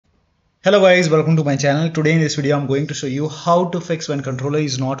Hello guys, welcome to my channel. Today in this video I'm going to show you how to fix when controller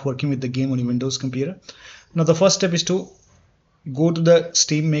is not working with the game on your Windows computer. Now the first step is to go to the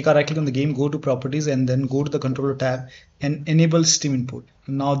Steam, make a right click on the game, go to properties and then go to the controller tab and enable Steam input.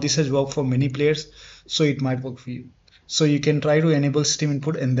 Now this has worked for many players, so it might work for you. So you can try to enable Steam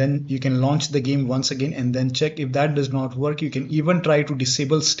input and then you can launch the game once again and then check. If that does not work, you can even try to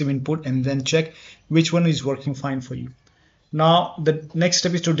disable Steam input and then check which one is working fine for you. Now the next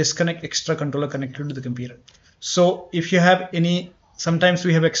step is to disconnect extra controller connected to the computer. So if you have any, sometimes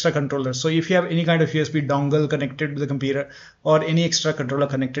we have extra controllers. So if you have any kind of USB dongle connected to the computer or any extra controller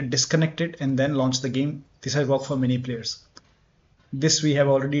connected, disconnect it and then launch the game. This has worked for many players. This we have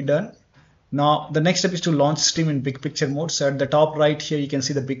already done. Now the next step is to launch Steam in big picture mode. So at the top right here you can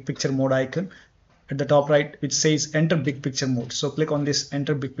see the big picture mode icon. At the top right which says enter big picture mode. So click on this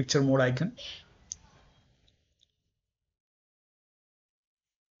enter big picture mode icon.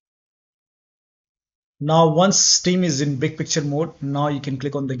 Now once Steam is in big picture mode, now you can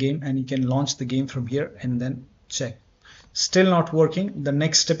click on the game and you can launch the game from here and then check. Still not working. The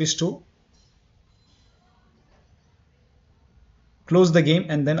next step is to close the game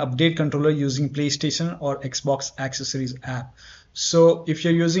and then update controller using PlayStation or Xbox accessories app. So if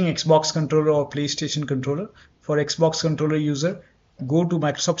you're using Xbox controller or PlayStation controller, for Xbox controller user, go to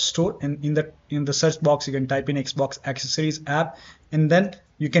Microsoft Store and in the search box you can type in Xbox accessories app and then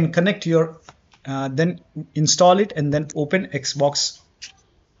you can connect your then install it and then open Xbox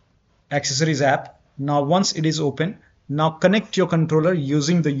accessories app. Now once it is open, now connect your controller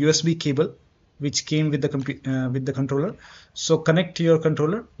using the USB cable which came with the controller. So connect your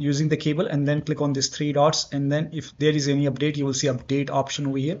controller using the cable and then click on these three dots and then if there is any update you will see update option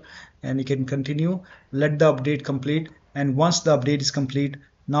over here and you can continue, let the update complete, and once the update is complete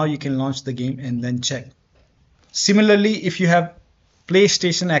now you can launch the game and then check. Similarly, if you have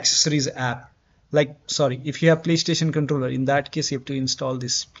PlayStation accessories app, if you have PlayStation controller, in that case you have to install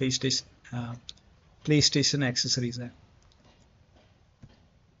this PlayStation accessories app.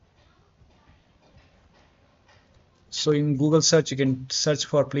 So in Google search you can search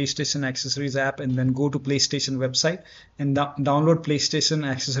for PlayStation accessories app and then go to PlayStation website and download PlayStation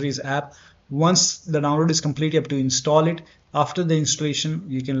accessories app. Once the download is complete you have to install it. After the installation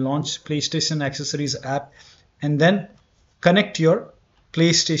you can launch PlayStation accessories app and then connect your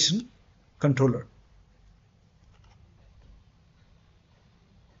PlayStation controller.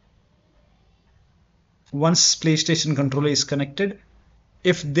 Once PlayStation controller is connected,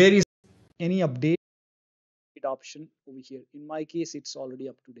 if there is any update option over here, in my case it's already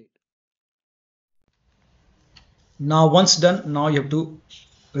up to date. Now once done, now you have to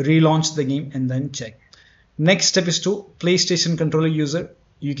relaunch the game and then check. Next step is to PlayStation controller user,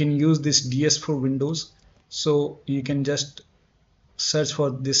 you can use this DS for Windows. So you can just search for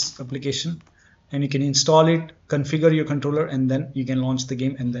this application and you can install it, configure your controller and then you can launch the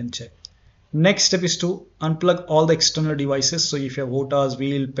game and then check. Next step is to unplug all the external devices. So if you have hotas,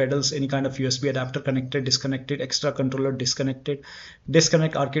 wheel, pedals, any kind of USB adapter connected, disconnected, extra controller disconnected,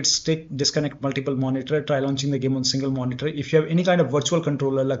 disconnect arcade stick, disconnect multiple monitor, try launching the game on single monitor. If you have any kind of virtual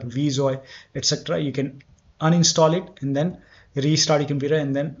controller like Vjoy, etc., you can uninstall it and then restart your computer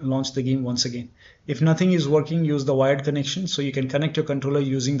and then launch the game once again. If nothing is working, use the wired connection. So you can connect your controller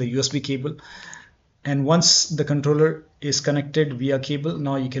using the USB cable. And once the controller is connected via cable,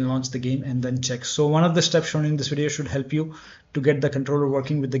 now you can launch the game and then check. So one of the steps shown in this video should help you to get the controller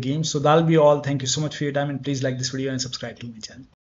working with the game. So that'll be all. Thank you so much for your time and please like this video and subscribe to my channel.